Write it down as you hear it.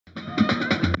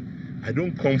I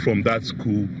don't come from that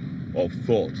school of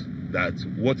thought that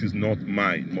what is not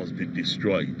mine must be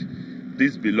destroyed.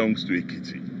 This belongs to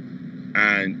Ekiti,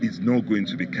 and it's not going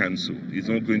to be cancelled. It's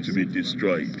not going to be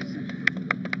destroyed.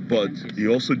 But it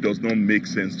also does not make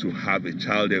sense to have a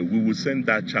child there. We will send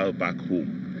that child back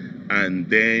home, and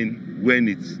then when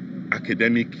it's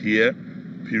academic year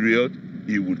period,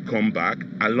 he would come back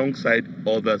alongside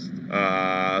other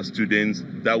students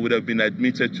that would have been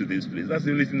admitted to this place. That's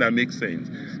the only thing that makes sense.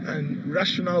 And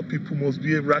rational people must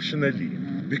behave rationally,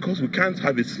 because we can't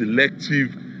have a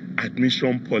selective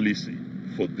admission policy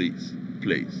for this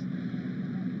place.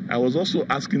 I was also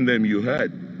asking them, you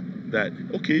heard that,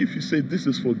 okay, if you say this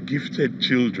is for gifted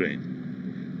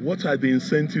children, what are the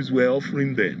incentives we're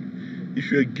offering them?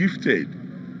 If you're gifted,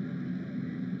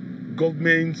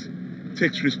 government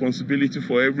takes responsibility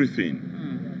for everything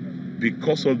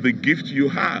because of the gift you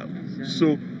have.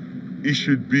 So it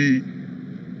should be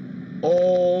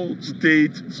all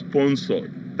state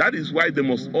sponsored. That is why they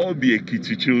must all be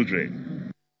Ekiti children.